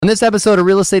On this episode of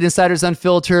Real Estate Insiders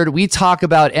Unfiltered, we talk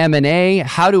about M&A,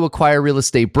 how to acquire real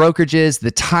estate brokerages. The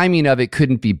timing of it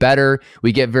couldn't be better.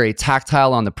 We get very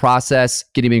tactile on the process.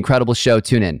 Getting an incredible show.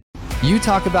 Tune in. You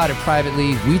talk about it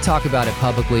privately. We talk about it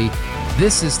publicly.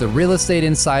 This is the Real Estate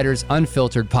Insiders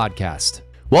Unfiltered podcast.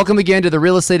 Welcome again to the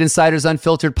Real Estate Insiders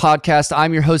Unfiltered podcast.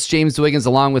 I'm your host, James Wiggins,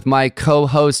 along with my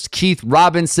co-host, Keith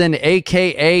Robinson,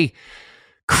 a.k.a.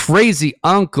 Crazy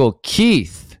Uncle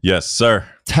Keith. Yes, sir.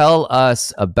 Tell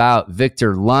us about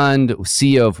Victor Lund,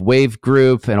 CEO of Wave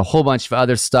Group, and a whole bunch of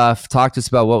other stuff. Talk to us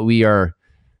about what we are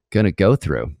going to go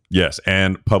through. Yes,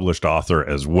 and published author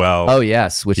as well. Oh,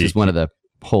 yes, which is one of the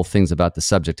whole things about the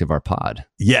subject of our pod.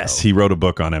 Yes, he wrote a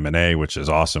book on M&A, which is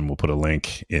awesome. We'll put a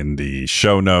link in the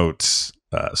show notes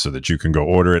so that you can go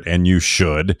order it, and you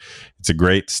should. It's a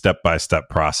great step-by-step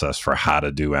process for how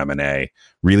to do M&A.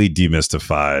 Really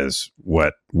demystifies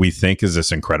what we think is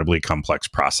this incredibly complex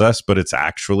process, but it's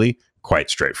actually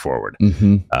quite straightforward.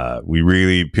 We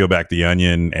really peel back the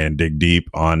onion and dig deep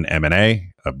on M&A,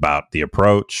 about the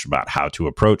approach, about how to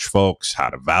approach folks, how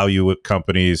to value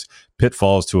companies,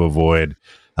 pitfalls to avoid.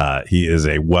 He is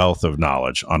a wealth of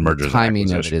knowledge on mergers and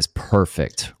acquisitions. Timing of it is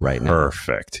perfect right now.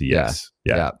 Perfect. Yes.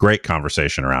 Yeah. Great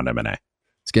conversation around M&A.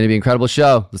 It's going to be an incredible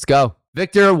show. Let's go.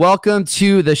 Victor, welcome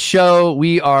to the show.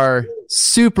 We are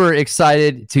super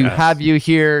excited to have you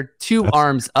here. Two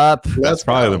arms up. That's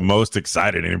probably the most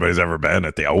excited anybody's ever been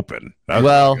at the Open.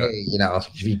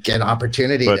 If you get an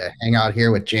opportunity to hang out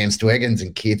here with James Dwiggins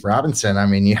and Keith Robinson, I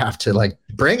mean, you have to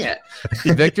bring it.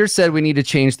 Victor said we need to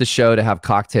change the show to have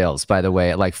cocktails, by the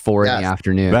way, at 4 in the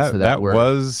afternoon. That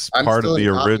was part of the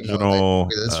original.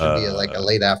 This would be a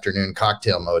late afternoon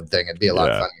cocktail mode thing. It'd be a lot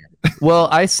funnier. Well,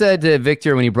 I said to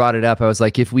Victor when he brought it up, I was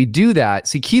like, if we do that,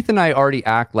 see, Keith and I already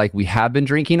act like we have been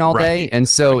drinking all day. And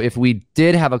so if we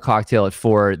did have a cocktail at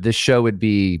 4, this show would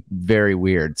be very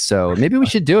weird. So maybe we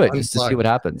should do it just to see what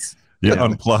happens. Yeah,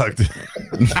 unplugged.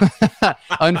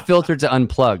 Unfiltered to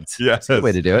unplugged. Yeah, that's a good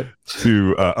way to do it.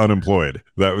 To unemployed.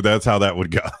 That's how that would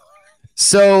go.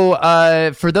 So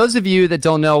for those of you that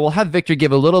don't know, we'll have Victor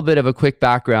give a little bit of a quick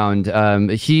background.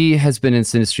 He has been in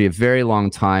this industry a very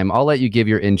long time. I'll let you give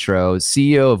your intro.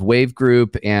 CEO of Wave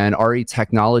Group and RE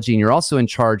Technology, and you're also in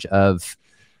charge of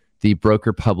the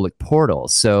Broker Public Portal.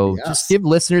 So just give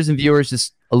listeners and viewers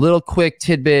just a little quick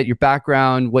tidbit, your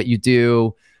background, what you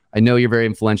do. I know you're very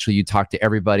influential. You talk to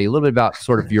everybody. A little bit about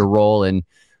sort of your role. And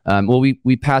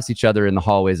we pass each other in the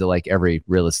hallways at every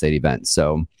real estate event.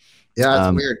 So yeah,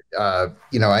 it's weird.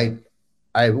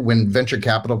 I when venture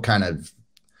capital kind of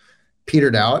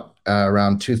petered out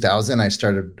around 2000, I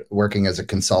started working as a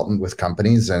consultant with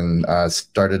companies and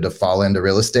started to fall into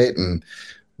real estate. And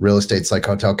real estate's like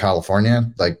Hotel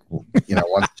California,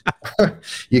 once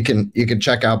you can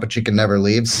check out, but you can never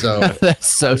leave. So that's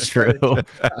so true.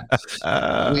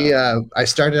 I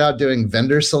started out doing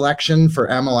vendor selection for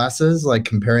MLSs,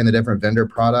 comparing the different vendor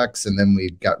products, and then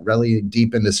we got really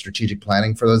deep into strategic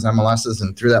planning for those MLSs.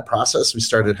 And through that process, we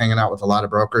started hanging out with a lot of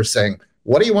brokers saying,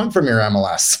 "What do you want from your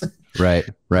MLS?" Right.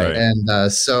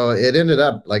 And so it ended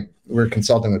up we're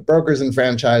consulting with brokers and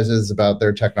franchises about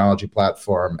their technology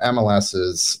platform,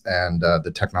 MLSs, and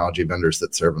the technology vendors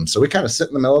that serve them. So we kind of sit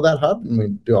in the middle of that hub and we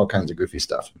do all kinds of goofy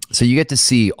stuff. So you get to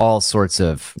see all sorts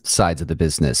of sides of the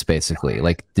business, basically,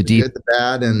 the deep, good, the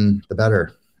bad, and the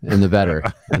better. And the better.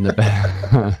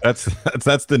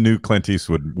 That's the new Clint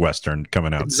Eastwood Western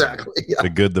coming out. Exactly. Yeah. The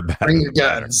good, the bad. Bring your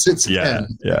guns. It's yeah.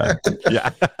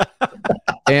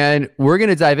 And we're going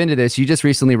to dive into this. You just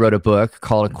recently wrote a book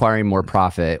called Acquiring More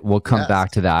Profit. We'll come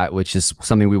back to that, which is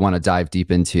something we want to dive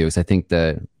deep into because I think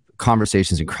the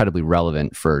conversation is incredibly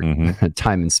relevant for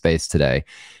time and space today.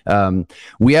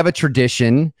 We have a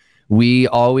tradition. We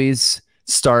always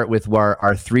start with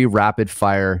our 3 rapid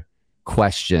fire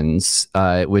questions,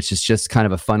 which is just kind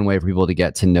of a fun way for people to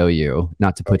get to know you,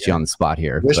 not to put you on the spot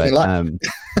here. Wish me luck.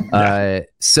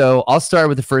 So I'll start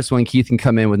with the first one. Keith can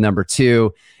come in with number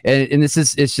 2. And it's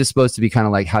just supposed to be kind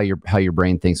of how your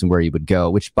brain thinks and where you would go,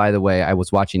 which, by the way, I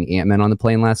was watching Ant-Man on the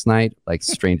plane last night,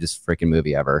 strangest freaking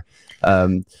movie ever.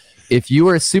 If you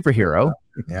were a superhero,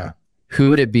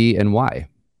 who would it be and why?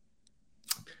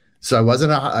 So I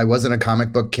wasn't a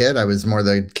comic book kid. I was more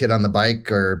the kid on the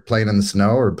bike or playing in the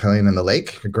snow or playing in the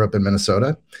lake. I grew up in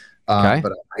Minnesota.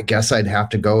 But I guess I'd have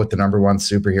to go with the number 1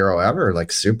 superhero ever,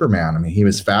 Superman. I mean, he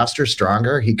was faster,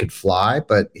 stronger. He could fly,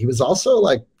 but he was also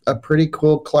a pretty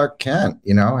cool Clark Kent,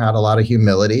 had a lot of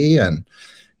humility and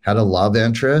had a love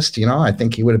interest. I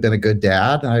think he would have been a good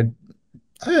dad. I'm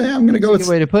going to go with, a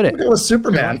good way to put it. Go with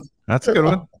Superman. That's a good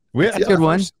one. That's a good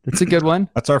one. That's a good one.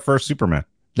 That's our first Superman.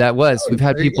 That was. We've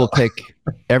had people pick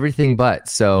everything but.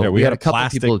 So Yeah, we had a couple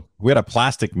people. We had a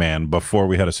plastic man before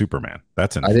we had a Superman.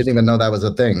 That's I didn't even know that was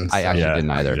a thing. I actually didn't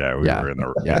either.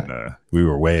 Yeah, we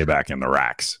were way back in the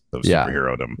racks of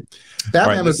superhero-dom.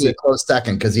 Batman would be a close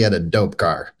second because he had a dope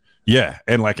car. Yeah,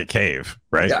 and like a cave,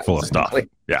 right? Yeah, full of stuff.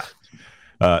 Yeah.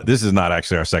 This is not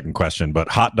actually our second question, but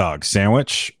hot dog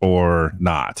sandwich or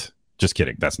not? Just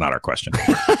kidding. That's not our question.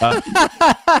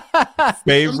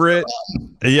 Favorite?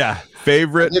 Yeah.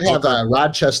 Favorite? I did have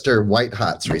Rochester White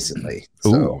Hots recently.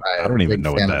 So Ooh, I don't even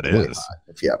know what that is.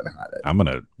 If you haven't had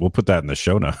it. We'll put that in the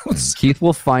show notes. Keith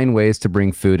will find ways to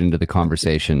bring food into the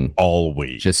conversation.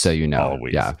 Always. Just so you know.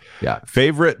 Always. Yeah.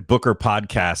 Favorite Booker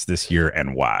podcast this year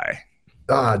and why?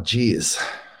 Oh, geez.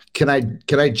 Can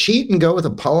I cheat and go with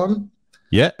a poem?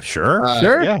 Yeah, sure.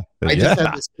 Sure. Yeah. I just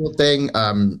had this cool thing.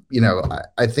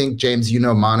 I think, James,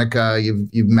 Monica.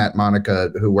 You've met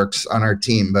Monica, who works on our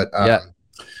team, but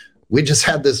we just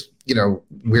had this,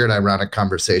 weird, ironic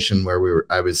conversation where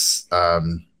I was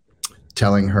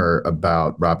telling her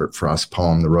about Robert Frost's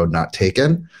poem, "The Road Not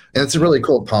Taken," and it's a really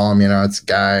cool poem. It's a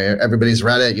guy. Everybody's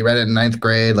read it. You read it in ninth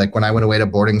grade. Like when I went away to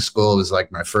boarding school, it was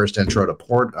like my first intro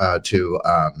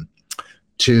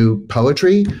to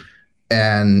poetry.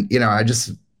 And, I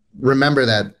just remember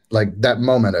that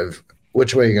moment of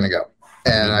which way you're going to go.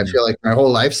 And I feel like my whole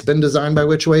life's been designed by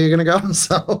which way you're going to go.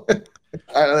 So,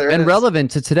 and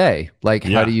relevant to today. Like,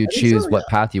 how do you choose what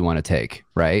path you want to take?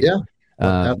 Right.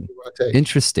 Yeah.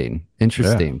 Interesting.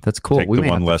 That's cool. Take we may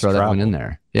have to throw that one in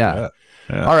there. Yeah.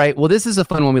 All right. Well, this is a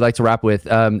fun one we like to wrap with.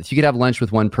 If you could have lunch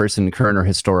with one person, current or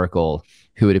historical,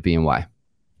 who would it be and why?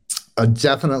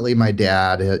 Definitely my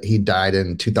dad. He died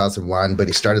in 2001, but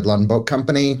he started Lund Boat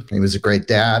Company. He was a great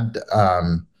dad.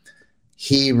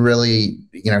 He really,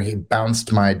 he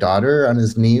bounced my daughter on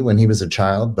his knee when he was a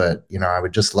child. But, I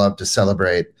would just love to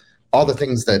celebrate all the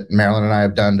things that Marilyn and I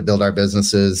have done to build our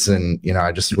businesses. And,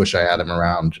 I just wish I had him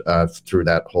around through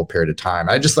that whole period of time.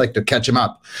 I just like to catch him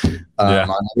up on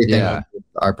everything,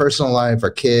 our personal life,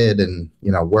 our kid, and,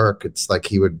 work. It's like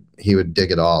he would dig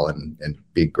it all and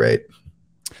be great.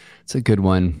 It's a good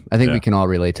one. I think we can all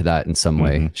relate to that in some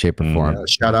way, shape, or form. Yeah,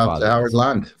 shout out to Howard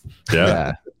Lund.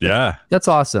 Yeah. That's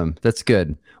awesome. That's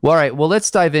good. Well, all right. Well,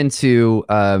 let's dive into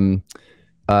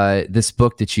this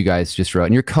book that you guys just wrote,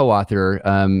 and you're co-author.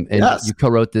 And you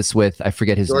co-wrote this with, I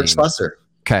forget his name. George Slusser.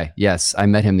 Okay. Yes, I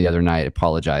met him the other night. I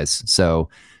apologize. So,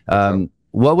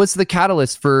 what was the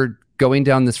catalyst for going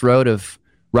down this road of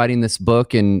writing this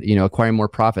book and acquiring more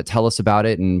profit? Tell us about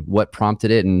it and what prompted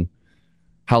it and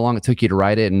how long it took you to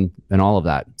write it and all of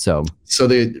that. So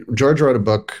George wrote a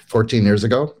book 14 years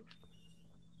ago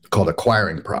called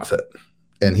Acquiring Profit.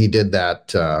 And he did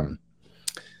that.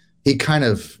 He kind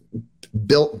of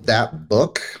built that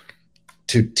book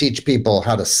to teach people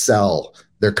how to sell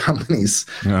their companies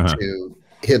to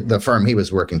hit the firm he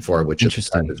was working for, which is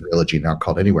Realogy, now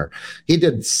called Anywhere. He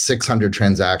did 600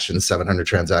 transactions, 700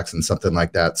 transactions, something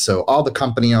like that. So all the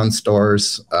company-owned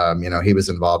stores, he was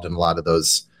involved in a lot of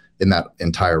those in that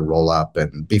entire roll-up.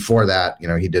 And before that,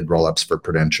 he did roll-ups for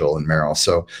Prudential and Merrill.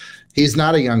 So he's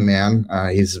not a young man.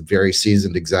 He's a very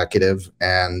seasoned executive.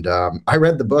 And I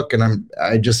read the book and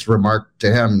I just remarked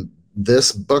to him,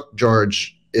 this book,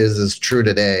 George, is as true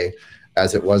today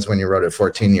as it was when you wrote it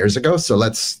 14 years ago. So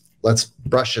let's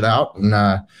brush it out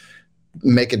and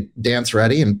make it dance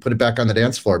ready and put it back on the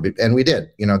dance floor. And we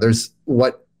did. There's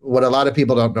what a lot of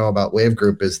people don't know about Wave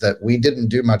Group is that we didn't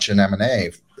do much in M&A.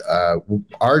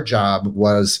 Our job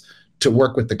was to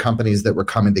work with the companies that were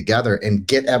coming together and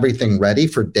get everything ready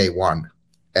for day one.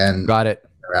 And got it.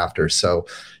 Thereafter. So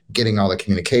getting all the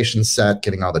communication set,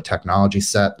 getting all the technology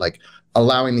set, like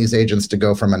allowing these agents to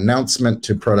go from announcement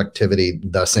to productivity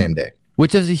the same day.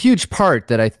 Which is a huge part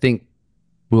that I think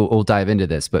we'll dive into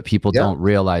this, but people don't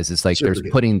realize it's like there's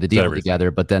putting the deal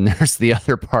together, but then there's the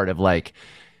other part of like,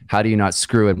 how do you not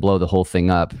screw and blow the whole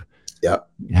thing up?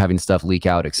 Having stuff leak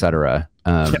out, etc.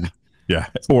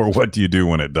 Or what do you do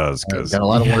when it does? Because a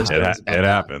lot of words. It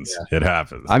happens. Yeah. It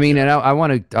happens. I mean, and I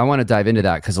want to dive into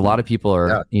that because a lot of people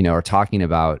are are talking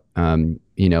about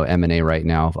M&A right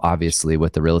now, obviously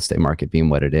with the real estate market being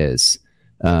what it is.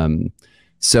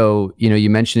 So you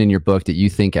mentioned in your book that you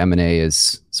think M&A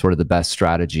is sort of the best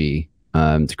strategy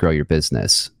to grow your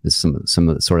business. Is some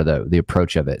of the, sort of the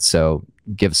approach of it. So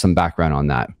give some background on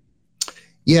that.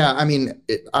 Yeah, I mean,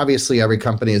 obviously every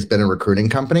company has been a recruiting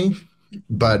company,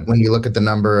 but when you look at the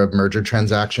number of merger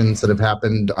transactions that have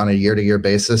happened on a year-to-year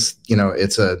basis,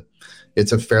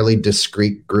 it's a fairly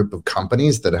discrete group of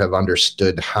companies that have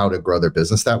understood how to grow their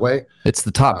business that way. It's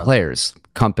the top players,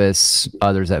 Compass,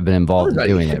 others that have been involved in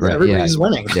doing it, right? Everybody's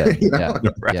winning. Yeah, you know?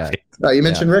 Right. You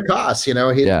mentioned Rick Haas,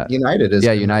 United is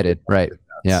United, right?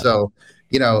 Yeah. So,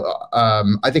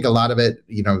 I think a lot of it,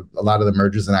 a lot of the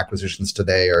mergers and acquisitions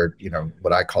today are,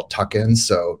 what I call tuck-ins.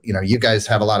 So, you guys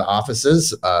have a lot of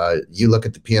offices. You look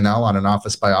at the P&L on an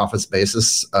office by office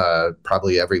basis,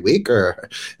 probably every week or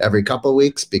every couple of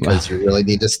weeks, because you really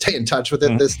need to stay in touch with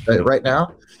it right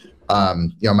now.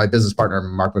 My business partner,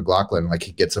 Mark McLaughlin, like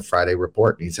he gets a Friday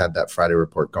report, and he's had that Friday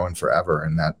report going forever.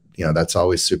 And that, that's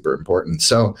always super important.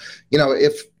 So,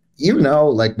 if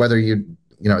like whether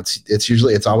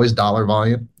it's always dollar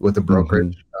volume with a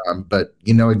brokerage, but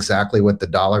exactly what the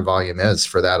dollar volume is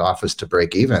for that office to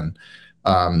break even.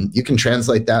 You can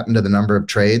translate that into the number of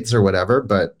trades or whatever,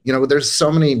 but there's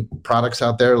so many products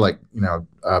out there like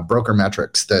broker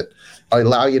metrics that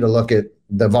allow you to look at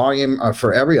the volume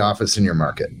for every office in your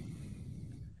market.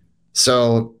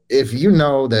 So if you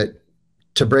know that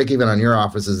to break even on your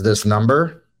office is this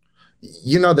number,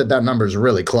 that number is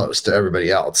really close to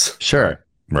everybody else. Sure.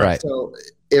 Right. So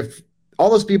if all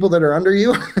those people that are under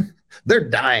you, they're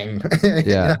dying.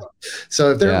 Yeah.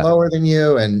 So if they're lower than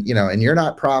you and, and you're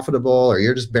not profitable or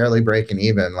you're just barely breaking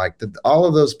even, like all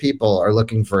of those people are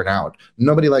looking for an out.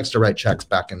 Nobody likes to write checks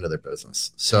back into their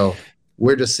business. So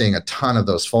we're just seeing a ton of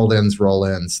those fold-ins,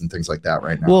 roll-ins, and things like that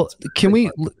right now. Well,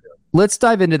 let's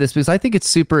dive into this because I think it's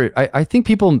super, I think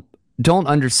people don't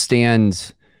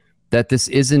understand that this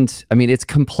isn't, it's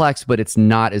complex, but it's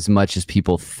not as much as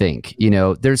people think.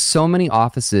 There's so many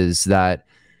offices that,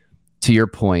 to your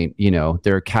point,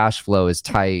 their cash flow is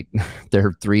tight.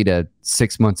 They're 3 to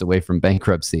 6 months away from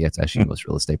bankruptcy. It's actually most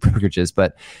real estate brokerages,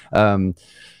 but,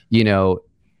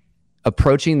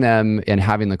 approaching them and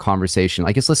having the conversation,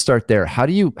 I guess let's start there. How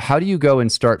do you go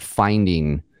and start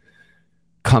finding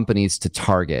companies to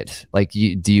target? Like,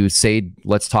 do you say,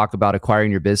 let's talk about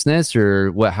acquiring your business,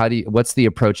 or what? What's the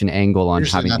approach and angle on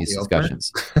having these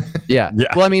discussions? Yeah.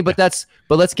 Well, but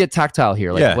let's get tactile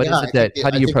here. Like, what is it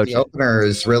how do you approach the opener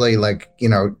is really like,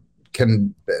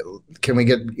 can we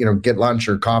get lunch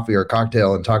or coffee or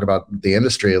cocktail and talk about the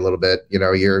industry a little bit?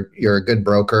 You're a good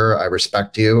broker. I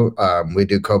respect you. We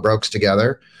do co-brokes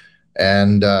together,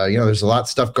 and there's a lot of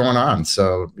stuff going on.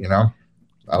 So,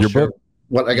 I'll share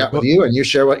what I got with you, and you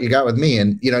share what you got with me,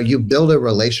 and you build a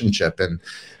relationship. And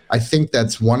I think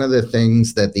that's one of the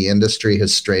things that the industry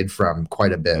has strayed from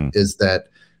quite a bit, is that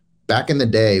back in the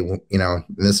day,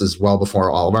 this is well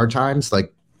before all of our times,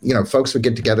 like, folks would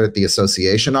get together at the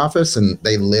association office and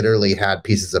they literally had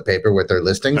pieces of paper with their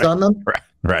listings on them.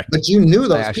 Right. But you knew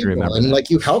those people, and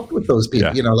like you helped with those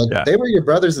people, they were your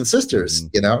brothers and sisters,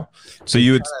 So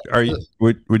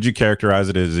would you characterize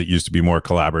it as it used to be more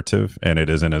collaborative and it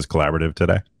isn't as collaborative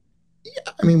today?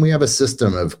 Yeah, we have a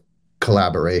system of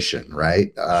collaboration,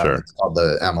 right? Sure. It's called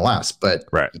the MLS, but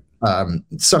right.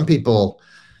 Some people,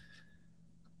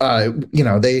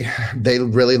 they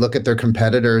really look at their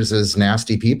competitors as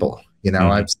nasty people.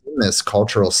 I've seen this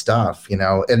cultural stuff,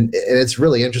 and it's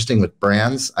really interesting with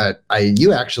brands. I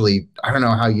don't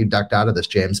know how you ducked out of this,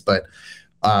 James, but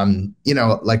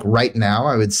like right now,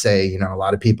 I would say, a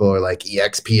lot of people are like,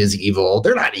 EXP is evil.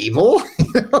 They're not evil.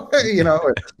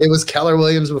 It was Keller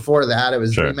Williams before that. It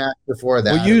was Remax before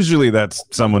that. Well, usually that's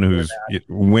someone who's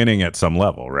winning at some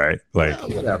level, right? Like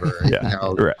whatever,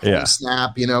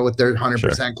 Snap, with their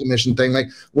 100% commission thing. Like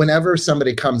whenever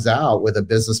somebody comes out with a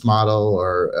business model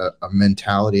or a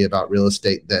mentality about real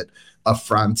estate that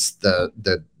affronts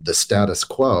the status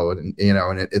quo, and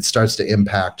it starts to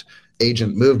impact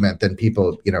agent movement, then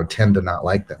people tend to not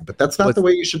like them. But that's not the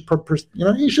way you should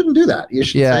you shouldn't do that. You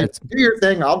should say, do your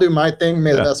thing, I'll do my thing,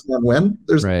 may the best one win.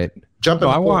 There's jumping.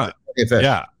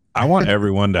 I want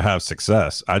everyone to have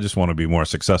success. I just want to be more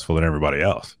successful than everybody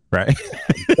else, right?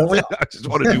 I just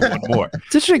want to do one more.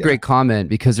 It's actually a great comment,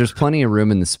 because there's plenty of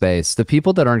room in the space. The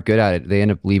people that aren't good at it, they end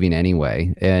up leaving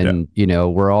anyway. And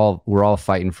we're all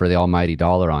fighting for the almighty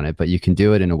dollar on it, but you can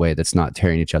do it in a way that's not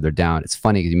tearing each other down. It's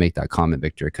funny you make that comment,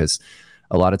 Victor, because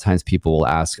a lot of times people will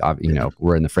ask,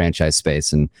 we're in the franchise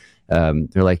space, and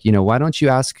they're like, why don't you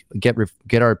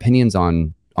get our opinions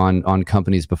on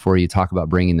companies before you talk about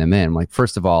bringing them in? Like,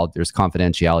 first of all, there's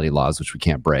confidentiality laws, which we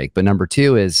can't break. But number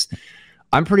two is,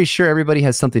 I'm pretty sure everybody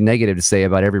has something negative to say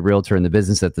about every realtor in the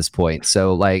business at this point.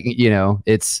 So like,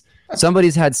 it's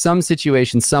somebody's had some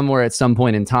situation somewhere at some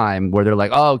point in time where they're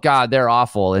like, oh God, they're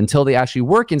awful, until they actually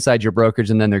work inside your brokerage,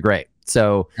 and then they're great.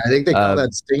 So I think they call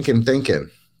that stinking thinking,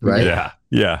 right?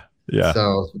 Yeah.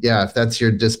 So if that's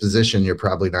your disposition, you're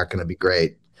probably not going to be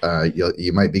great.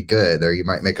 You might be good, or you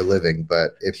might make a living,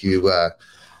 but if you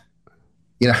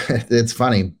it's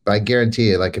funny. I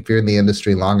guarantee you, like if you're in the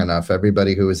industry long enough,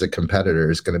 everybody who is a competitor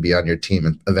is going to be on your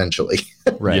team eventually.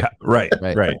 Right. Yeah. Right.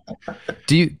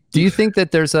 Do you think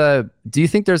that there's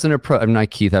an approach? I'm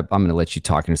not Keith. I'm going to let you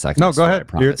talk in a second. No, go ahead.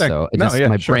 So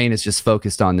my brain is just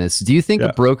focused on this. Do you think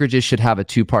brokerages should have a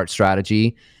two-part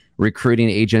strategy, recruiting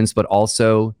agents, but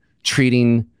also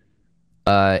treating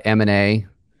M&A,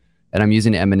 and I'm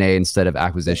using M&A instead of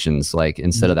acquisitions, like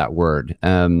instead of that word,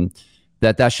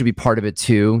 that should be part of it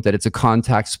too, that it's a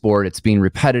contact sport, it's being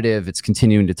repetitive, it's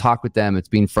continuing to talk with them, it's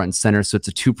being front and center. So it's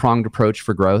a two-pronged approach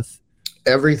for growth.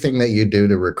 Everything that you do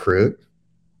to recruit,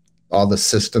 all the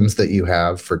systems that you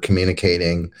have for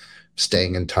communicating,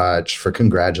 staying in touch, for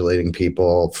congratulating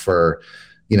people, for,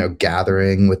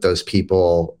 gathering with those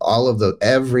people,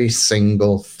 every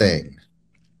single thing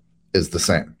is the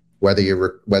same. Whether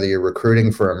you're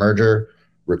recruiting for a merger,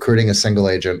 recruiting a single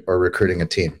agent, or recruiting a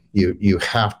team, you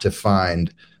have to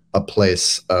find a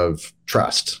place of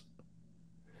trust.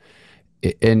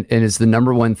 And is the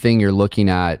number one thing you're looking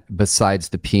at besides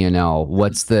the P&L?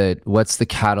 What's the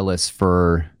catalyst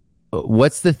for?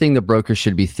 What's the thing the broker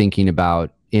should be thinking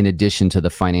about in addition to the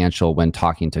financial when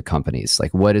talking to companies?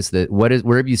 Like where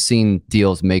have you seen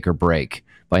deals make or break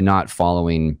by not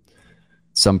following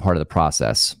some part of the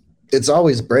process? It's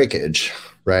always breakage,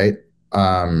 right?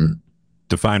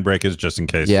 Define breakage just in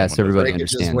case. Yes, everybody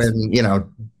understands. Is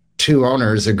when two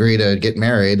owners agree to get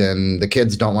married and the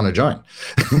kids don't want to join.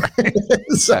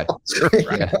 So,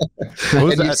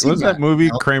 What was that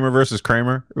movie, Kramer versus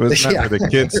Kramer? Wasn't that where the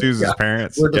kid sues his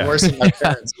parents? We're divorcing my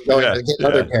parents and going to get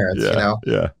other parents,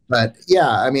 Yeah. But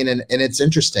I mean, and it's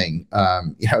interesting,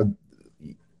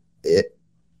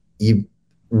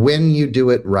 when you do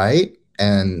it right,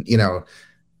 and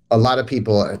a lot of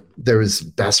people, there was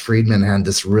Bess Friedman had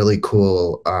this really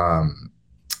cool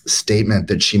statement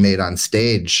that she made on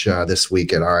stage this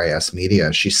week at RIS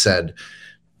Media. She said,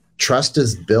 trust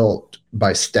is built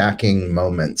by stacking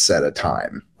moments at a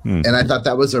time. And I thought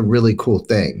that was a really cool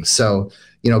thing. So,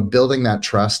 building that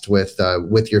trust with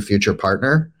your future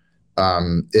partner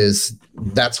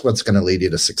that's what's going to lead you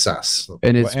to success.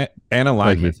 And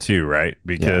alignment too, right?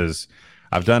 Because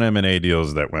I've done M&A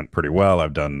deals that went pretty well.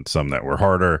 I've done some that were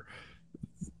harder.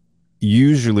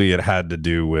 Usually it had to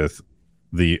do with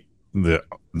the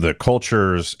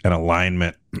cultures and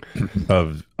alignment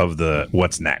of the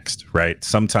what's next, right?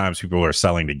 Sometimes people are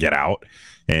selling to get out,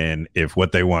 and if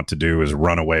what they want to do is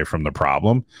run away from the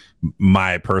problem,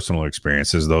 my personal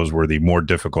experiences, those were the more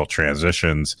difficult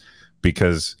transitions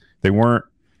because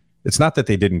it's not that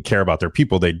they didn't care about their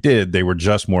people. They were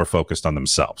just more focused on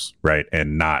themselves, right?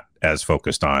 And not as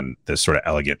focused on this sort of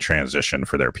elegant transition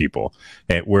for their people.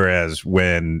 And whereas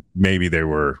when maybe they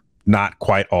were not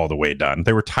quite all the way done,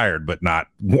 they were tired but not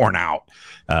worn out,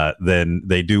 then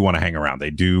they do want to hang around.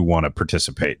 They do want to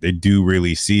participate. They do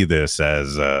really see this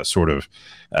as a sort of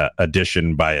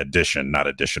addition by addition, not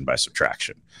addition by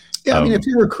subtraction. Yeah, I mean, if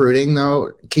you're recruiting,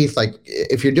 though, Keith, like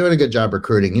if you're doing a good job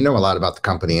recruiting, you know a lot about the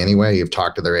company anyway. You've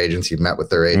talked to their agents. You've met with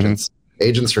their agents. Mm-hmm.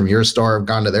 Agents from your store have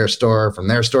gone to their store, from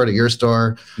their store to your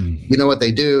store. Mm-hmm. You know what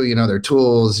they do. You know their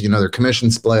tools. You know their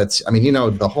commission splits. I mean, you know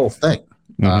the whole thing,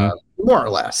 more or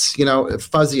less.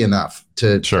 Fuzzy enough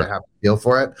to have a feel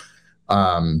for it.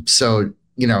 So,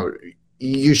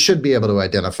 you should be able to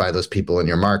identify those people in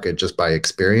your market just by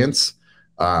experience.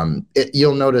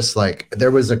 You'll notice, like,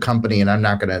 there was a company, and I'm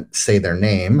not going to say their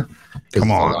name because there's a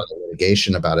lot of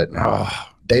litigation about it now.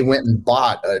 They went and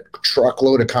bought a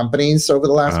truckload of companies over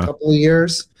the last couple of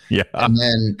years, and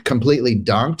then completely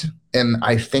dunked. And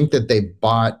I think that they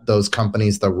bought those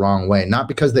companies the wrong way, not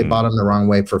because they bought them the wrong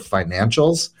way for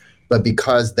financials, but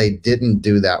because they didn't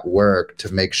do that work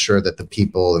to make sure that the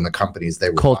people in the companies they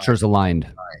were cultures aligned.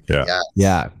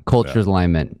 Cultures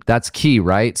alignment. That's key,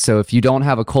 right? So if you don't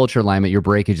have a culture alignment, your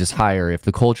breakage is higher. If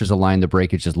the culture's aligned, the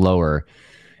breakage is lower.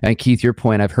 And Keith, your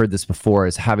point, I've heard this before,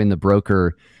 is having the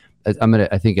broker.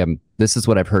 This is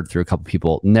what I've heard through a couple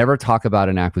people. Never talk about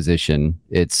an acquisition.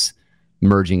 It's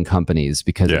merging companies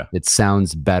because it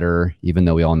sounds better, even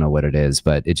though we all know what it is,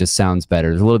 but it just sounds better.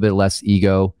 There's a little bit less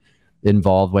ego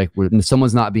involved. Like when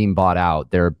someone's not being bought out,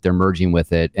 they're merging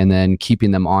with it, and then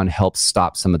keeping them on helps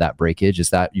stop some of that breakage. Is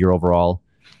that your overall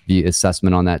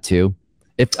assessment on that too?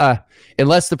 If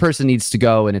unless the person needs to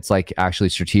go and it's like actually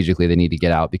strategically they need to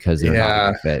get out because they're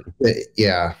not a fit.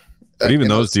 But even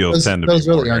those deals tend to be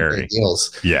really more aren't great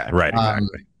deals. Yeah, right.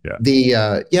 Exactly.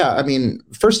 I mean,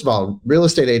 first of all, real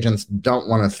estate agents don't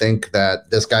want to think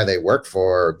that this guy they work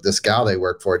for, this gal they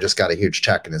work for, just got a huge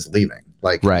check and is leaving.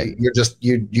 Like,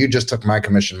 you just took my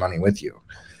commission money with you.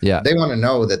 Yeah, they want to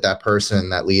know that that person,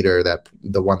 that leader, that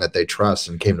the one that they trust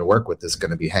and came to work with is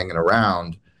going to be hanging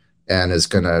around and is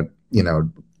going to,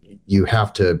 you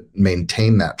have to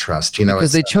maintain that trust,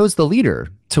 because they chose the leader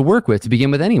to work with to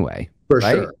begin with anyway. For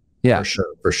right? sure. Yeah.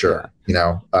 For sure.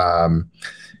 Yeah.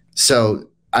 So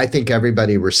I think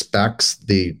everybody respects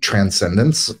the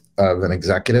transcendence of an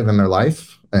executive in their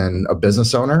life and a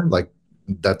business owner. Like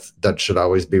that should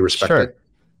always be respected.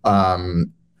 Sure.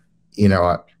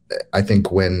 I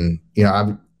think when,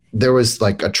 there was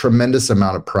like a tremendous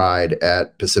amount of pride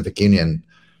at Pacific Union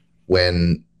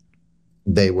when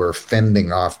they were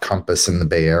fending off Compass in the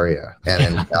Bay Area,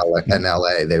 and in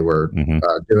LA, they were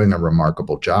doing a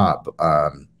remarkable job.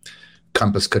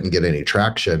 Compass couldn't get any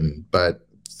traction, but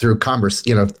through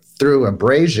through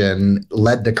abrasion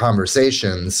led to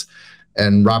conversations,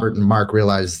 and Robert and Mark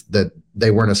realized that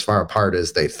they weren't as far apart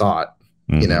as they thought,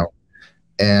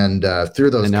 and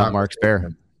through those. And now Mark's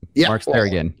there. Yeah, Mark's there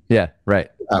again. Yeah, right.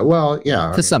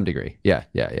 To some degree. Yeah.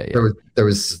 There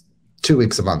was 2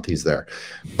 weeks a month he's there,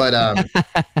 but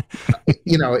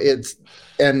it's,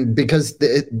 and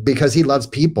because he loves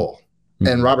people,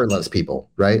 and Robert loves people,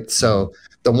 right? So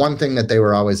the one thing that they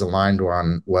were always aligned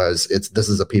on was this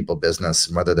is a people business,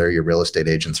 and whether they're your real estate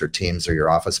agents or teams or your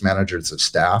office managers or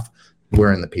staff,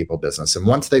 we're in the people business. And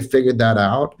once they figured that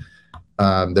out,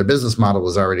 their business model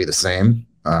was already the same,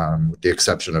 with the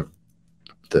exception of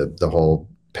the whole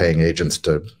paying agents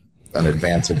to an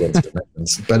advance against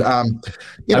commitments. But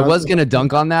I was going to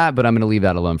dunk on that, but I'm going to leave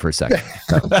that alone for a second.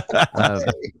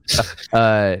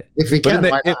 If we can,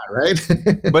 why not,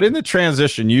 right? But in the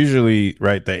transition, usually,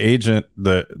 right, the agent,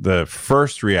 the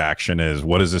first reaction is,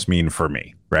 what does this mean for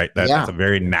me? Right? That's a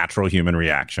very natural human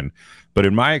reaction. But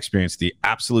in my experience, the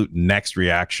absolute next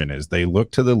reaction is they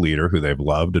look to the leader who they've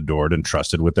loved, adored, and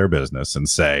trusted with their business and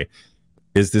say,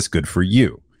 is this good for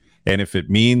you? And if it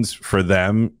means for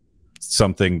them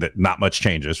something that not much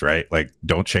changes, right? Like,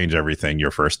 don't change everything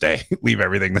your first day, leave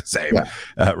everything the same,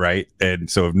 right? And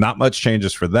so if not much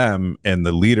changes for them, and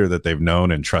the leader that they've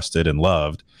known and trusted and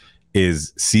loved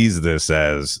sees this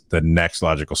as the next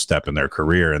logical step in their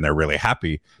career, and they're really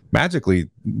happy, magically,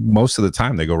 most of the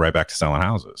time they go right back to selling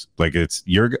houses. Like,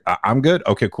 I'm good.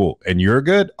 Okay, cool. And you're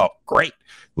good. Oh, great.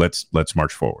 Let's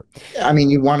march forward. I mean,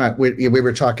 we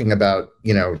were talking about,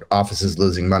 offices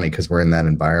losing money because we're in that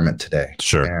environment today.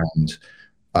 Sure. And,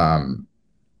 I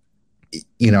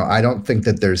don't think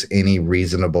that there's any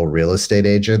reasonable real estate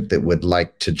agent that would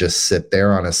like to just sit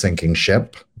there on a sinking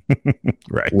ship.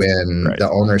 Right. When the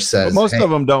owner says, but most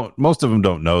of them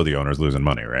don't know the owner's losing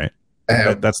money, right?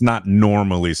 That's not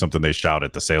normally something they shout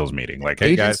at the sales meeting. Like, hey,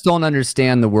 agents guys, don't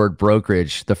understand the word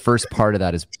brokerage. The first part of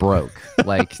that is broke.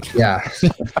 Like, yeah.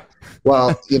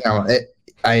 Well,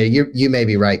 you may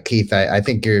be right, Keith. I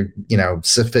think you're,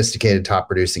 sophisticated top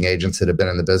producing agents that have been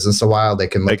in the business a while. They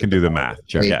can do the math.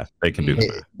 Sure. They can do the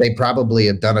math. They probably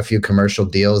have done a few commercial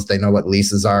deals. They know what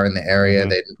leases are in the area.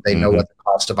 They know what the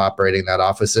cost of operating that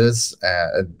office is,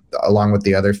 along with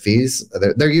the other fees.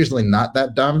 They're usually not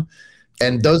that dumb.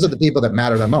 And those are the people that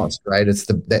matter the most, right? It's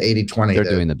the 80-20. They're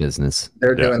doing the business.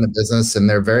 They're doing the business, and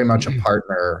they're very much a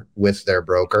partner with their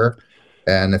broker.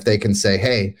 And if they can say,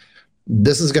 hey,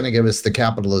 this is going to give us the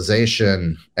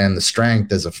capitalization and the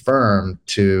strength as a firm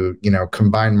to,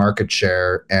 combine market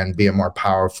share and be a more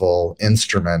powerful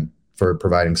instrument for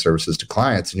providing services to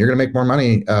clients. And you're going to make more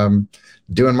money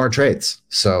doing more trades.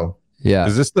 So, yeah.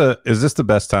 Is this the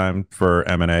best time for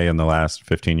M&A in the last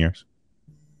 15 years?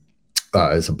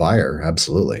 As a buyer,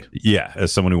 absolutely. Yeah,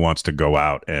 as someone who wants to go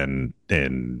out and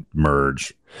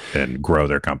merge and grow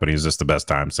their company, is this the best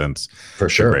time since for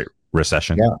sure the Great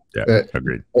Recession? Yeah,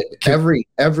 agreed.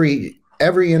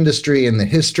 Every industry in the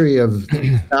history of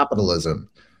capitalism,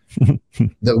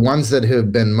 the ones that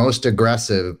have been most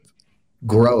aggressive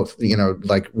growth,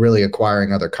 like really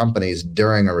acquiring other companies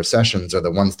during a recessions, are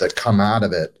the ones that come out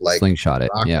of it like slingshot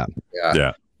it. Yeah.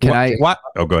 What?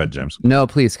 Oh, go ahead, James. No,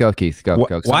 please go, Keith. Go.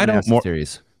 Why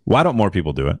don't more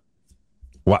people do it?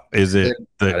 What is it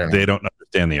that they don't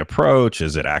understand the approach?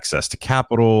 Is it access to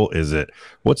capital?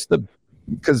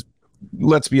 Because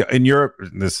let's be in Europe.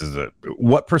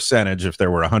 What percentage, if there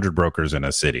were 100 brokers in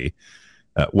a city,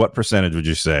 what percentage would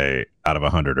you say out of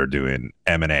 100 are doing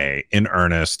M&A in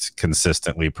earnest,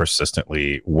 consistently,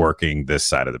 persistently working this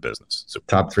side of the business? So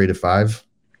top 3 to 5.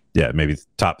 Yeah, maybe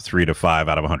top 3 to 5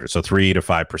 out of 100. So 3 to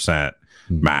 5%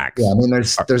 max. Yeah, I mean,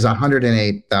 there's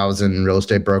 108,000 real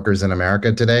estate brokers in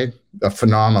America today. A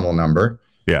phenomenal number.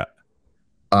 Yeah.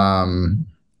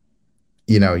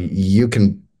 You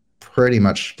can pretty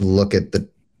much look at the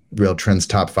Real Trends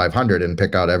top 500 and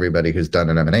pick out everybody who's done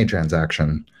an M&A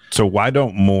transaction. So why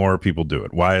don't more people do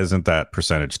it? Why isn't that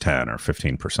percentage 10 or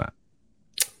 15%?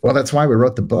 Well, that's why we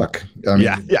wrote the book. I mean,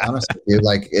 to be honest with you,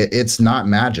 like it's not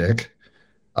magic.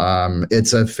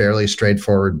 It's a fairly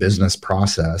straightforward business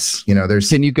process.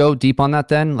 Can you go deep on that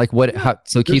then? Like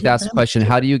so Keith asked the question,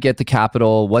 how do you get the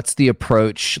capital? What's the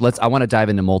approach? I want to dive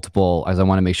into multiple, as I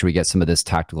want to make sure we get some of this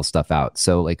tactical stuff out.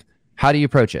 So like, how do you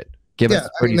approach it? Give us,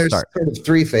 where do you start? There's sort of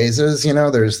 3 phases,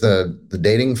 there's the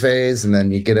dating phase, and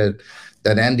then you get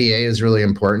that NDA is really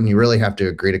important. You really have to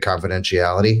agree to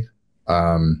confidentiality.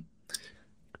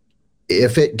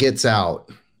 If it gets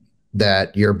out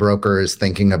that your broker is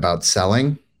thinking about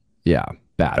selling,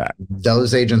 bad.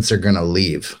 Those agents are going to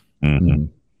leave. Mm-hmm.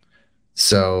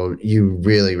 So you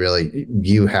really,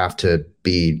 you have to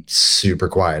be super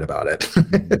quiet about it.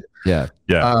 Yeah.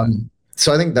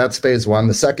 So I think that's phase 1.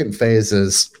 The second phase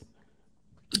is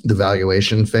the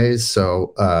valuation phase.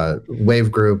 So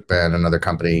Wave Group and another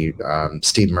company,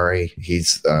 Steve Murray,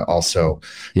 he's also,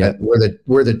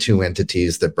 we're the 2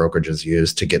 entities that brokerages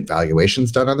use to get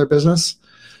valuations done on their business.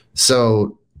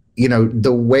 So,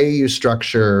 the way you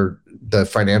structure the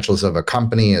financials of a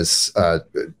company is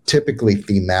typically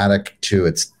thematic to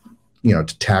its, to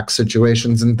tax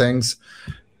situations and things.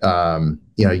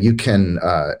 You can,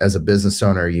 as a business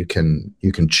owner, you can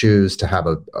choose to have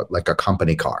a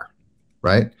company car,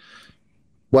 right?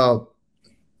 Well,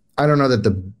 I don't know that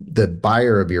the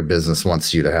buyer of your business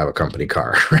wants you to have a company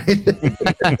car, right?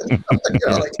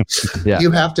 You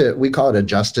have to, we call it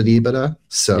adjusted EBITDA.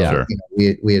 So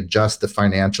we adjust the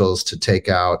financials to take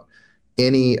out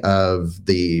any of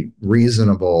the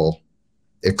reasonable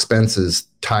expenses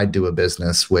tied to a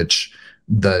business, which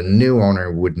the new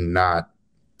owner would not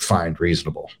find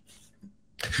reasonable.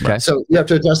 Okay. So you have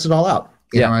to adjust it all out.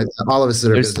 All of us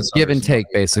that are There's business give owners, and take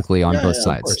basically on both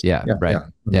sides.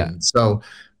 So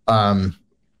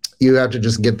you have to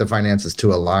just get the finances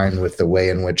to align with the way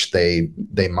in which they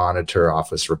monitor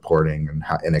office reporting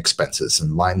and expenses,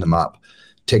 and line them up,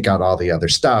 take out all the other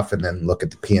stuff, and then look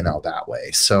at the P&L that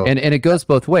way. So and it goes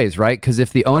both ways, right? Because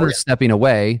if the owner's stepping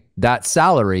away, that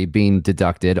salary being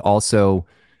deducted also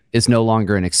is no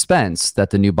longer an expense that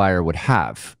the new buyer would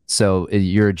have. So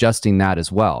you're adjusting that as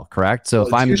well, correct? So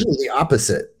if I'm usually the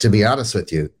opposite, to be honest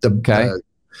with you,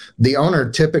 the owner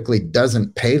typically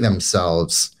doesn't pay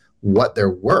themselves what they're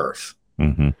worth.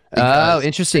 Mm-hmm. Oh,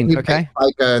 interesting. Okay.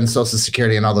 FICA and Social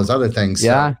Security and all those other things.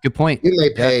 Yeah, good point. You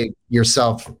may pay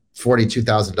yourself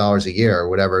 $42,000 a year, or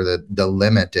whatever the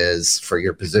limit is for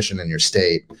your position in your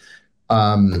state.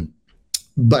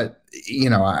 But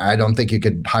I don't think you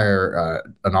could hire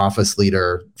an office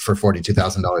leader for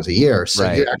 $42,000 a year.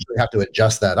 So you actually have to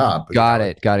adjust that up. Got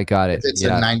it. If it's a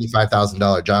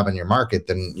 $95,000 job in your market,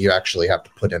 then you actually have to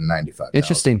put in $95,000.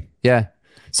 Interesting. Yeah.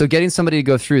 So getting somebody to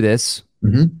go through this,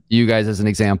 you guys as an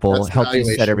example, help you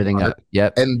set everything up.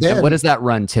 Yep. And then what does that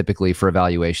run typically for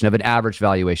evaluation of an average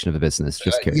valuation of a business?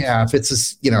 Just curious. If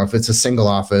it's a single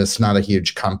office, not a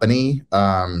huge company,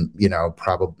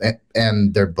 probably,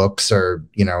 and their books are,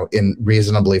 in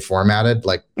reasonably formatted,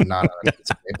 like not on a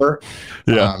piece of paper.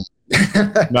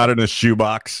 Not in a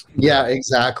shoebox. Yeah,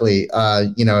 exactly.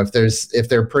 If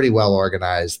they're pretty well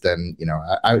organized, then,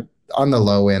 I on the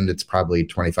low end, it's probably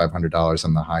 $2,500.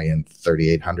 On the high end,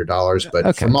 $3,800.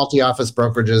 But for multi-office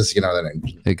brokerages,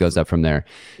 it goes up from there.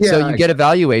 So you get a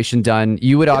valuation done.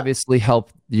 You would obviously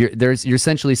help. You're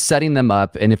essentially setting them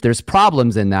up, and if there's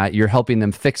problems in that, you're helping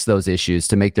them fix those issues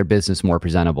to make their business more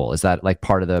presentable. Is that like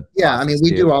part of the? Yeah, I mean,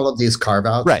 we do all of these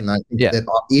carve-outs, right? And I think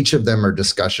that each of them are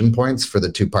discussion points for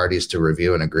the 2 parties to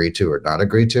review and agree to or not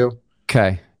agree to.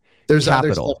 Okay. There's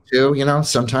other stuff too,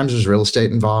 sometimes there's real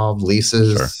estate involved,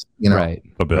 leases, right.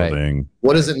 A building. Right.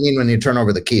 What does it mean when you turn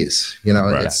over the keys?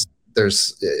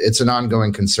 It's an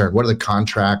ongoing concern. What are the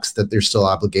contracts that they're still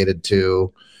obligated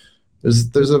to?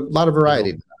 There's a lot of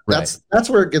variety. Right. That's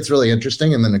where it gets really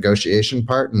interesting in the negotiation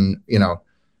part. And,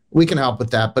 we can help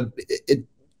with that, but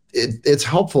it's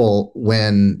helpful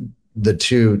when the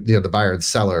two, the buyer and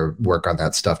seller work on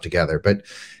that stuff together. But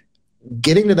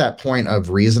getting to that point of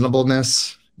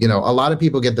reasonableness, a lot of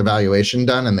people get the valuation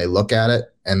done and they look at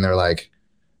it and they're like,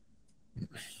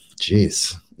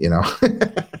 geez, I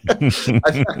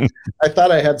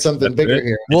thought I had something bigger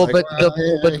here. Well, but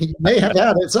you may have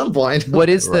had at some point. What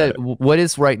is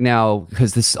right now,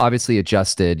 because this is obviously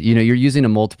adjusted, you're using a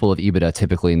multiple of EBITDA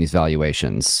typically in these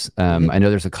valuations. I know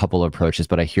there's a couple of approaches,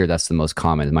 but I hear that's the most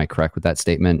common. Am I correct with that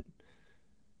statement?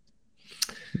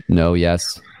 No,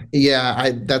 yes.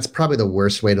 Yeah, that's probably the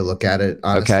worst way to look at it,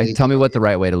 honestly. Okay, tell me what the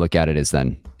right way to look at it is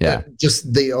then. Yeah. Just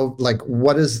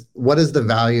what is the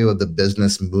value of the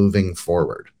business moving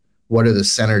forward? What are the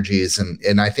synergies?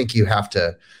 And I think you have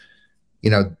to,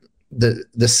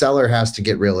 the seller has to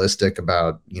get realistic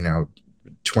about,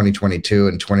 2022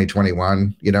 and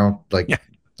 2021,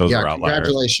 Those are outliers.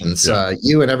 Congratulations.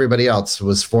 You and everybody else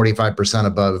was 45%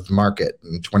 above market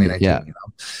in 2019. Yeah. You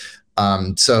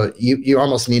know? So you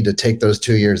almost need to take those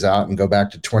 2 years out and go back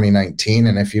to 2019.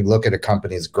 And if you look at a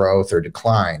company's growth or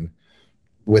decline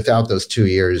without those 2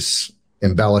 years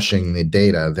embellishing the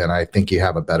data, then I think you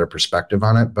have a better perspective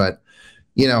on it. But,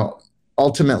 you know,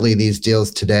 ultimately these deals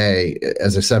today,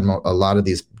 as I said, a lot of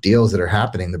these deals that are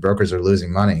happening, the brokers are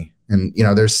losing money. And, you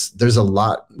know, there's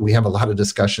we have a lot of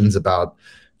discussions about,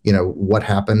 you know, what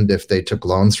happened if they took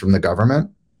loans from the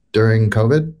government during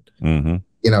COVID. Mm-hmm.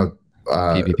 You know,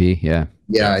 PPP, yeah.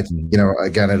 You know,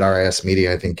 again, at RIS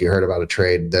Media, I think you heard about a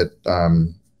trade that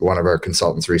one of our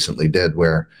consultants recently did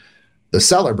where the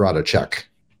seller brought a check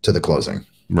to the closing.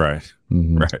 Right.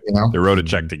 Mm-hmm. Right. You know? They wrote a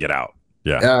check to get out.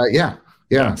 Yeah.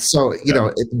 Yeah. So, you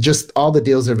know, just all the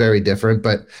deals are very different,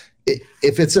 but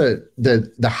if it's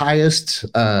the highest,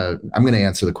 I'm going to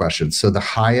answer the question. So the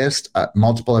highest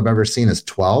multiple I've ever seen is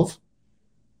 12.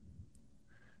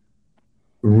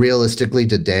 Realistically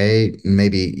today,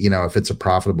 maybe, you know, if it's a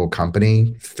profitable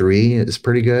company, 3 is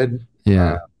pretty good.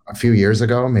 Yeah. A few years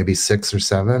ago, maybe 6 or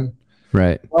 7.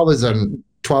 Right. 12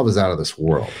 is out of this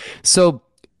world. So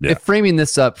if framing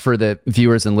this up for the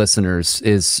viewers and listeners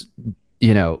is,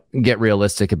 you know, get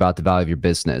realistic about the value of your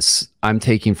business. I'm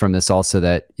taking from this also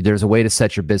that there's a way to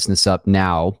set your business up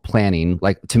now, planning.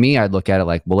 Like, to me, I'd look at it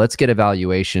like, well, let's get a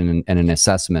valuation and an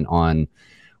assessment on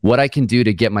what I can do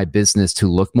to get my business to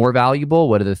look more valuable.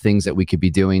 What are the things that we could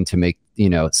be doing to make, you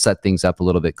know, set things up a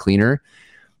little bit cleaner?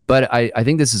 But I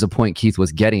think this is a point Keith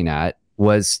was getting at,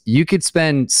 was you could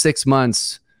spend 6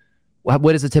 months.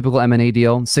 What is a typical M&A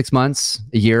deal? 6 months,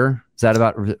 a year? Is that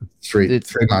about 3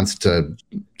 months to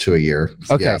a year?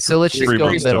 Okay, yeah. so let's just 3 go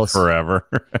months middle. to forever.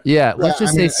 Yeah, let's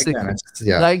just say 6.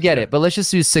 Again, I get it, but let's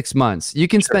just do 6 months. You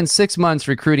can spend 6 months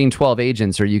recruiting 12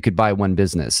 agents, or you could buy one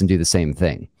business and do the same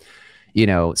thing. You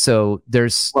know, so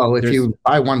there's if you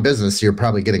buy one business, you're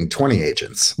probably getting 20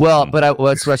 agents. Well, but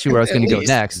that's actually where I was going to go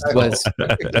next. Was,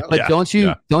 but don't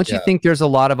you think there's a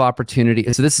lot of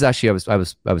opportunity? So this is actually I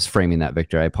was framing that,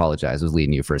 Victor. I apologize. I was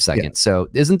leading you for a second. Yeah. So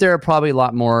isn't there probably a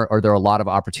lot more, or there are a lot of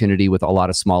opportunity with a lot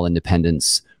of small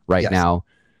independents right now?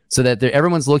 So that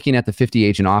everyone's looking at the 50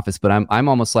 agent office, but I'm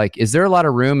almost like, is there a lot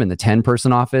of room in the 10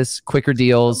 person office? Quicker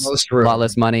deals, a lot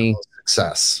less money,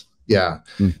 success. Yeah.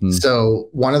 Mm-hmm. So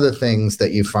one of the things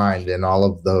that you find in all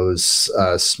of those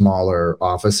smaller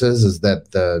offices is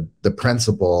that the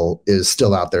principal is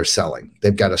still out there selling.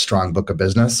 They've got a strong book of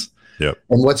business. Yep.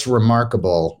 And what's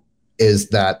remarkable is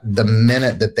that the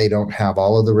minute that they don't have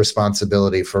all of the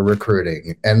responsibility for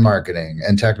recruiting and marketing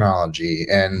and technology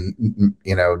and,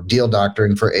 you know, deal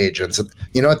doctoring for agents,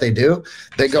 you know what they do?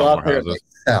 They go out there and they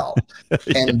sell.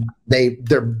 And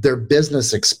their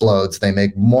business explodes. They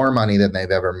make more money than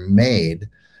they've ever made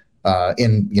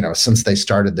since they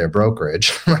started their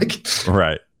brokerage.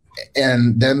 Right.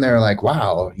 And then they're like,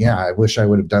 wow, yeah, I wish I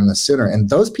would have done this sooner. And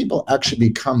those people actually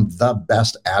become the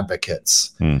best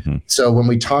advocates. Mm-hmm. So when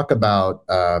we talk about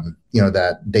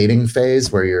that dating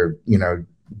phase where you're, you know,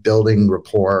 building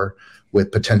rapport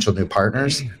with potential new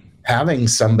partners, having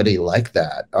somebody like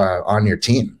that on your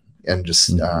team and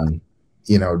just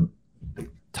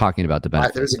talking about the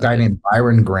benefits. There's a guy named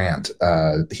Byron Grant.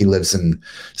 He lives in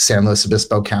San Luis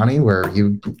Obispo County, where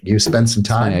you spend some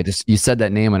time. You said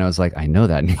that name, and I was like, I know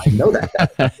that name. I know that.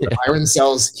 Byron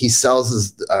sells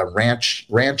his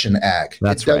ranch and ag.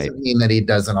 That's it doesn't mean that he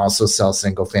doesn't also sell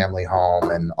single family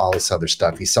home and all this other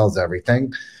stuff. He sells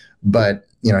everything, but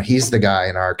you know, he's the guy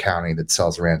in our county that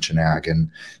sells ranch and ag,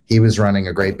 and he was running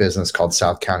a great business called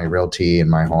South County Realty in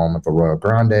my home at the Arroyo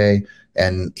Grande,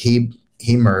 and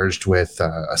he merged with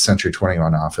a Century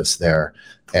 21 office there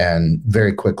and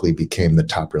very quickly became the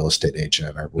top real estate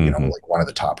agent, or like one of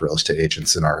the top real estate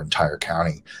agents in our entire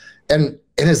county. And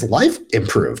his life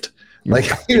improved. Like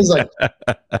he was like,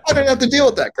 I don't have to deal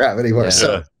with that crap anymore. Yeah.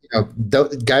 So, you know,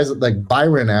 guys like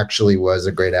Byron actually was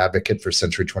a great advocate for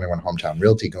Century 21 Hometown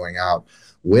Realty, going out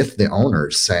with the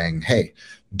owners saying, hey,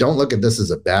 don't look at this as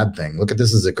a bad thing. Look at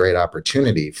this as a great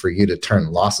opportunity for you to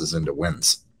turn losses into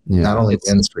wins. Yeah, not only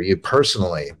wins for you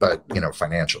personally, but, you know,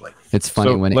 financially. It's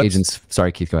funny when agents,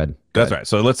 sorry, Keith, go ahead. That's right.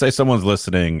 So let's say someone's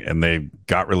listening and they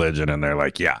got religion and they're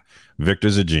like, yeah,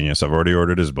 Victor's a genius. I've already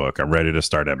ordered his book. I'm ready to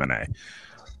start M&A.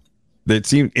 It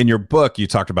seemed in your book, you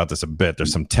talked about this a bit.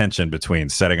 There's some tension between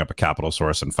setting up a capital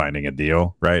source and finding a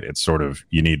deal, right? It's sort of,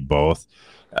 you need both.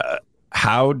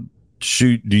 How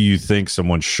do you think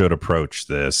someone should approach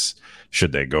this?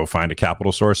 Should they go find a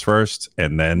capital source first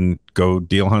and then go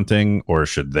deal hunting, or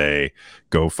should they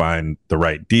go find the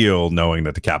right deal knowing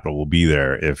that the capital will be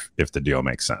there if the deal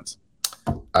makes sense?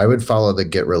 I would follow the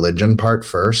get religion part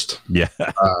first. Yeah.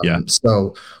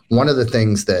 So one of the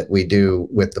things that we do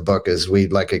with the book is we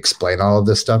like explain all of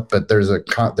this stuff, but there's a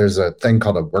thing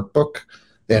called a workbook.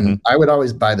 And I would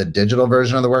always buy the digital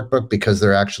version of the workbook because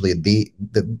they're actually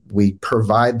we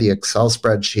provide the Excel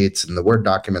spreadsheets and the Word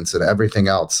documents and everything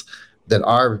else that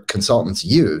our consultants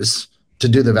use to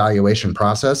do the valuation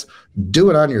process. Do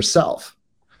it on yourself.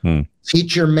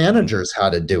 Teach your managers how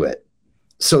to do it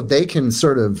so they can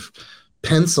sort of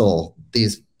pencil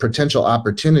these potential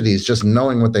opportunities, just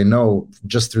knowing what they know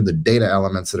just through the data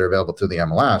elements that are available through the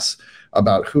MLS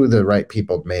about who the right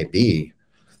people may be.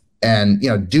 And,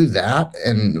 do that,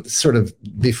 and sort of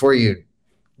before you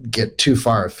get too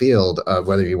far afield of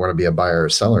whether you want to be a buyer or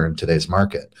seller in today's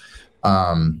market.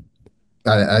 I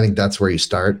think that's where you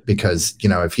start, because,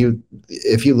 if you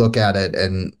look at it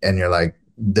and you're like,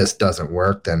 this doesn't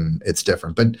work, then it's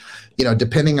different. But,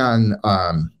 depending on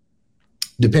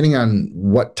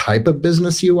what type of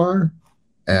business you are,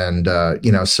 and,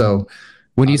 so.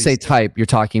 When you say type, you're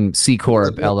talking C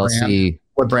Corp, LLC.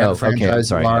 What brand franchise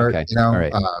you are, okay. All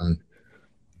right.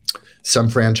 Some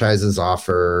franchises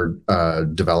offer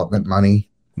development money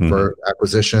for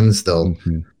acquisitions. They'll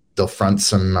front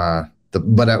some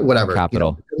whatever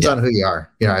capital. Depends on who you are.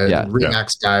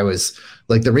 Remax guy was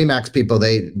like, the Remax people.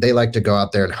 They like to go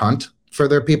out there and hunt for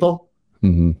their people.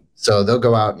 So they'll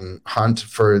go out and hunt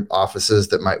for offices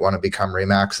that might want to become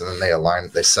Remax, and then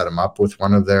they set them up with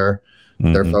one of their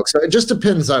folks. So it just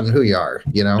depends on who you are.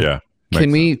 Yeah.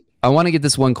 I want to get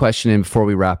this one question in before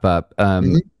we wrap up.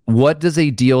 What does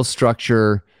a deal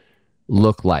structure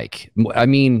look like? I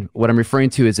mean, what I'm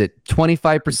referring to, is it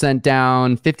 25%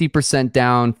 down, 50%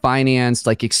 down, financed?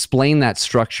 Like, explain that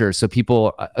structure so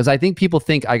people, as I think people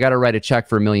think I got to write a check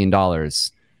for $1 million,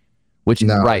 which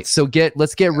No. right. So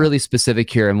let's get really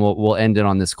specific here, and we'll end it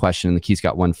on this question. And the Keith's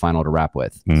got one final to wrap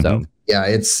with. So yeah,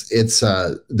 it's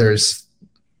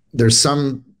there's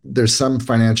some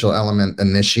financial element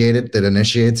that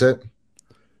initiates it.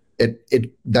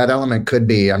 That element could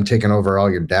be, I'm taking over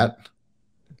all your debt.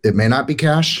 It may not be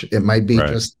cash. It might be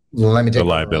just, let me take the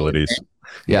liabilities.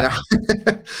 Yeah.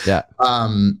 Yeah.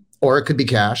 Or it could be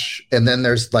cash. And then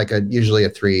there's usually a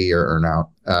 3-year earnout.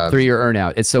 3-year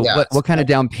earnout. So what kind of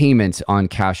down payment on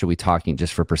cash are we talking,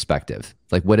 just for perspective?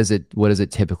 Like, what does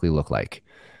it typically look like?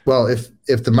 Well, if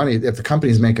the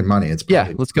company's making money, it's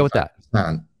probably let's go with that.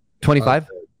 25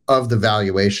 of the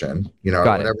valuation,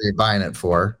 whatever you're buying it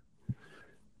for.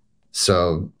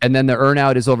 So, and then the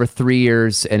earnout is over 3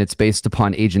 years, and it's based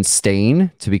upon agents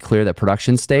staying. To be clear, that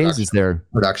production stays. Is there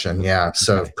production? Yeah.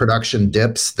 So if production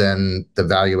dips, then the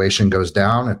valuation goes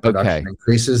down. If production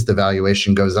increases, the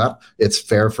valuation goes up. It's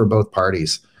fair for both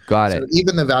parties. Got it.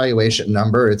 Even the valuation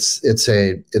number, it's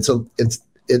considered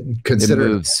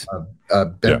a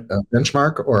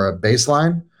benchmark or a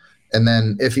baseline, and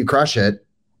then if you crush it.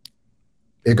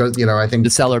 It goes, I think the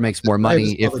seller makes more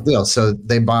money deal. So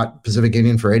they bought Pacific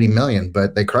Union for $80 million,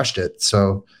 but they crushed it.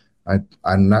 So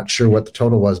I'm not sure what the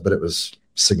total was, but it was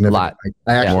significant.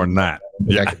 More than that.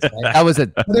 Yeah. That was the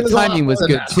timing was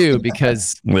good too,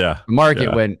 because the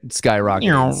market went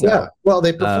skyrocketing. So. Yeah. Well,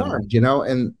 they performed,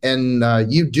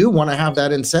 and you do want to have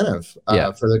that incentive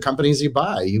for the companies you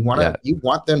buy. You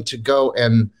want them to go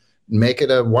and make it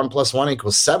a 1 + 1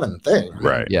 = 7 thing.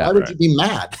 Right. Yeah. Why would you be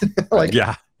mad?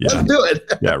 Let's do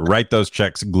it. Write those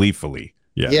checks gleefully.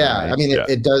 I mean,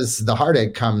 it does. The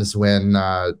heartache comes when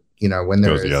when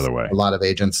there's a lot of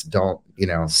agents don't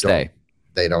stay.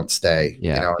 They don't stay.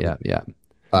 Yeah.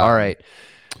 All right.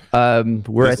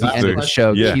 We're at the end of the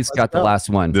show. Yeah. He's got the last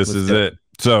one. This is it.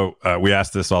 So we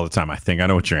ask this all the time. I think I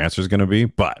know what your answer is going to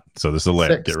be, so this is a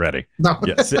later. Get ready. No.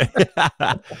 Yes.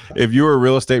 If you were a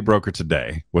real estate broker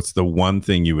today, what's the one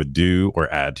thing you would do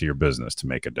or add to your business to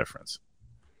make a difference?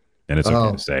 And it's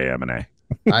okay to say M&A.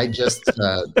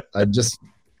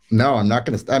 No, I'm not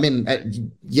going to. I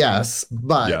mean, yes,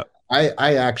 but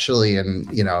I actually, and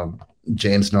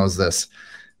James knows this.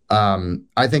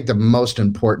 I think the most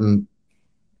important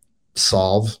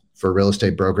solve for real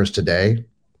estate brokers today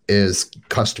is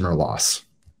customer loss.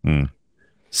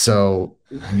 So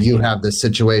you have this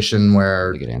situation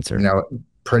where, good answer.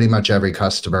 Pretty much every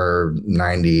customer,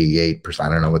 98%, I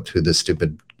don't know who the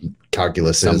stupid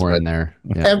calculus somewhere is, in there.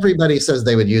 Yeah. Everybody says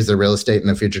they would use their real estate in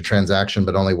a future transaction,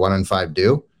 but only 1 in 5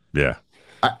 do. Yeah.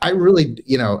 I really,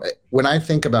 when I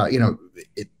think about,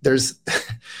 there's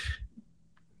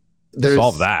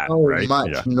solve that, so right?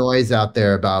 much noise out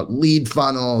there about lead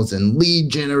funnels and lead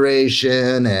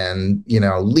generation and,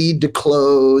 lead to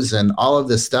close and all of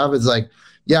this stuff. It's like,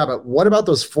 yeah, but what about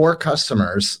those 4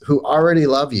 customers who already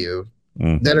love you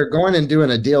that are going and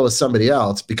doing a deal with somebody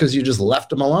else because you just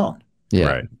left them alone? Yeah.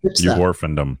 Right. You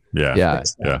orphaned them. Yeah. Yeah.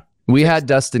 Yeah. We had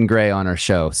Dustin Gray on our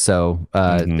show, so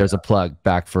there's a plug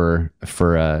back for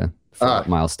what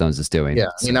Milestones is doing. Yeah,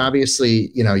 I mean,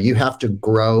 obviously, you have to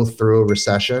grow through a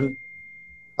recession.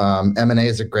 M&A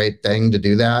is a great thing to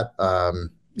do that.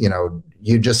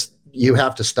 You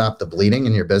have to stop the bleeding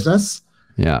in your business.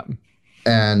 Yeah,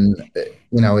 and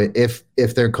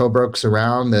if there are co-brokes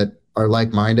around that are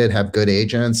like-minded, have good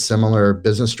agents, similar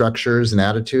business structures and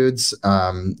attitudes,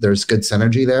 there's good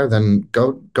synergy there, then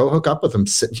go hook up with them.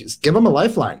 Give them a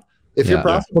lifeline. If you're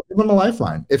profitable, give them a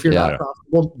lifeline. If you're not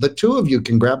profitable, the two of you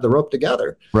can grab the rope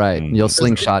together. Right. You'll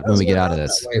slingshot when we get out of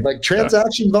this. Like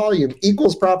transaction volume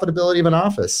equals profitability of an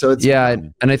office. So it's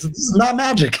it's not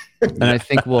magic. And I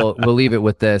think we'll leave it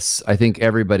with this. I think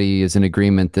everybody is in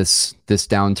agreement this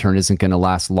downturn isn't going to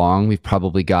last long. We've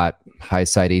probably got high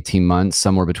side 18 months,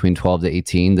 somewhere between 12 to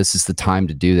 18. This is the time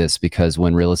to do this, because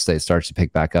when real estate starts to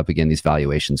pick back up again, these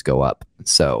valuations go up.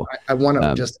 So I want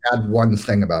to just add one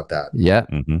thing about that. Yeah.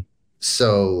 Mm-hmm.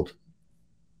 So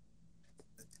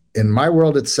in my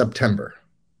world, it's September.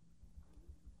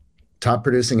 Top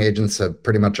producing agents have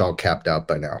pretty much all capped out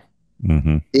by now,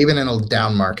 even in a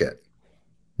down market.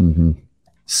 Mm-hmm.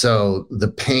 So the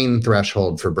pain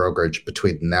threshold for brokerage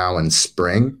between now and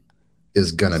spring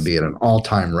is going to be at an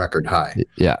all-time record high.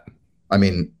 Yeah. I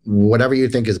mean, whatever you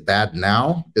think is bad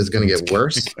now is going to get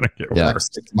worse in the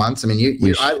next 6 months. I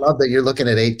mean, I love that you're looking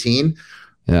at 18.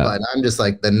 Yeah. But I'm just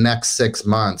like, the next 6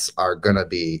 months are going to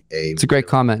be It's a great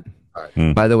comment.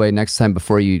 Right. By the way, next time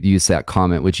before you use that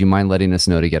comment, would you mind letting us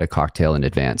know to get a cocktail in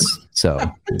advance? So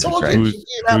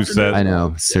who says I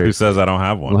know. Seriously. Who says I don't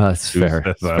have one? Well, that's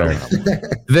fair.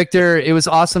 Victor, it was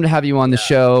awesome to have you on the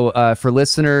show. For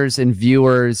listeners and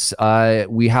viewers,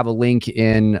 we have a link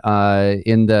in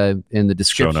the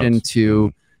description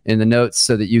in the notes,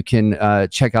 so that you can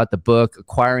check out the book,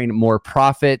 Acquiring More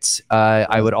Profits.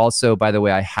 I would also, by the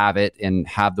way, I have it and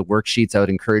have the worksheets. I would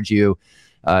encourage you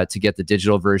to get the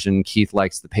digital version. Keith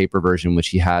likes the paper version, which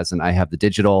he has, and I have the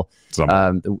digital.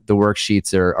 The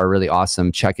worksheets are really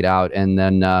awesome. Check it out. And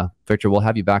then, Victor, we'll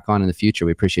have you back on in the future.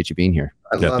 We appreciate you being here.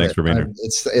 Thanks for being here.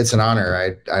 It's an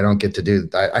honor. I don't get to do.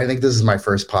 I think this is my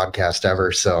first podcast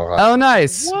ever. So. Oh,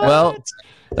 nice. What? Well.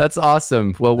 That's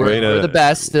awesome. Well, we're the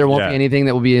best. There won't be anything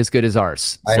that will be as good as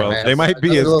ours. Well, they might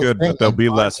be as good, but they'll be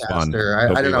less fun.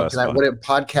 I don't know. What a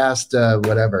podcast,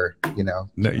 whatever, No,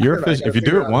 if you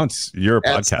do it once, you're a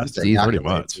podcast. Pretty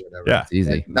much. Yeah. It's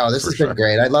easy. No, this has been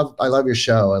great. I love your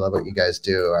show. I love what you guys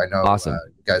do. I know awesome.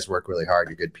 You guys work really hard.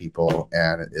 You're good people,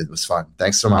 and it was fun.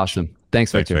 Thanks so much. Awesome.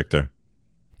 Thanks, Victor.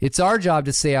 It's our job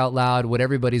to say out loud what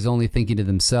everybody's only thinking to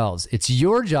themselves. It's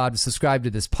your job to subscribe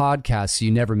to this podcast so you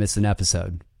never miss an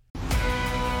episode.